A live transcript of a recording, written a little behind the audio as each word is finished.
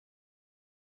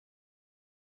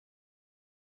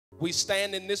we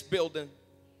stand in this building,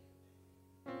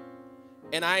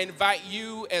 and I invite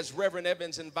you, as Reverend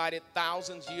Evans invited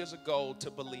thousands of years ago,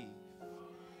 to believe.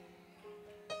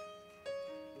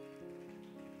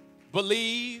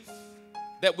 Believe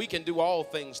that we can do all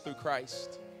things through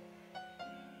Christ,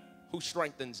 who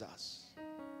strengthens us.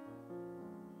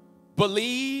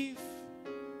 Believe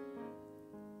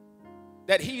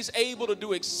that he's able to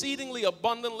do exceedingly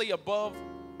abundantly above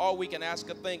all we can ask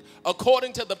or think,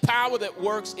 according to the power that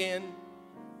works in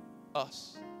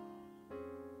us.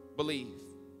 Believe.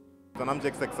 And I'm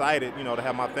just excited, to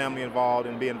have my family involved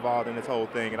and be involved in this whole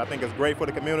thing. And I think it's great for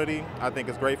the community. I think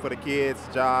it's great for the kids,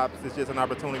 jobs. It's just an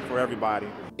opportunity for everybody.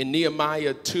 In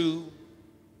Nehemiah 2,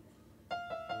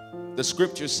 the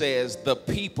scripture says the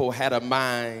people had a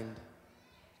mind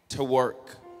to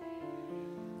work.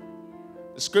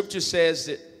 The scripture says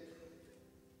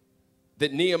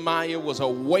that Nehemiah was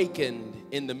awakened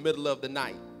in the middle of the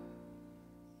night.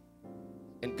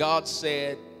 And God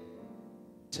said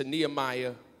to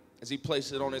Nehemiah, as he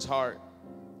placed it on his heart,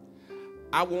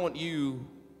 I want you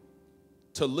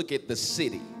to look at the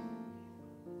city.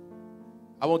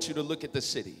 I want you to look at the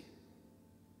city.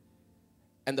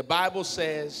 And the Bible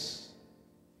says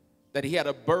that he had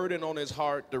a burden on his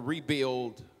heart to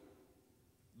rebuild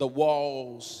the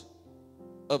walls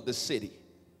of the city.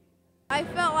 I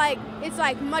felt like it's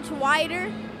much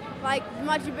wider,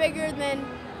 much bigger than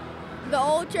the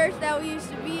old church that we used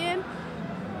to be in.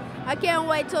 I can't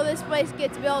wait till this place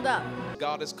gets built up.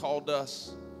 God has called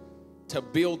us to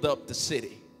build up the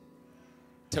city,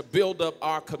 to build up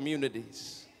our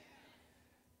communities.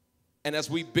 And as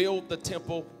we build the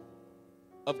temple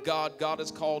of God, God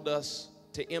has called us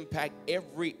to impact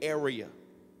every area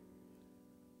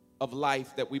of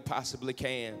life that we possibly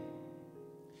can.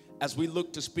 As we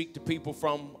look to speak to people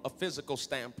from a physical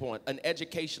standpoint, an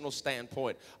educational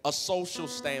standpoint, a social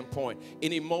standpoint,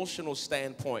 an emotional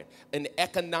standpoint, an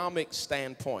economic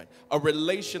standpoint, a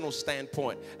relational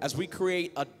standpoint, as we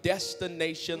create a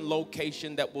destination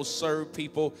location that will serve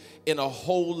people in a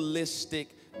holistic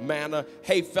manner.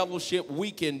 Hey, fellowship,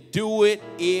 we can do it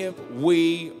if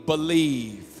we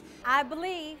believe. I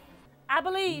believe. I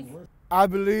believe. I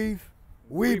believe.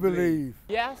 We believe.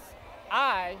 Yes,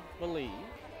 I believe.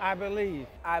 I believe.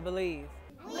 I believe.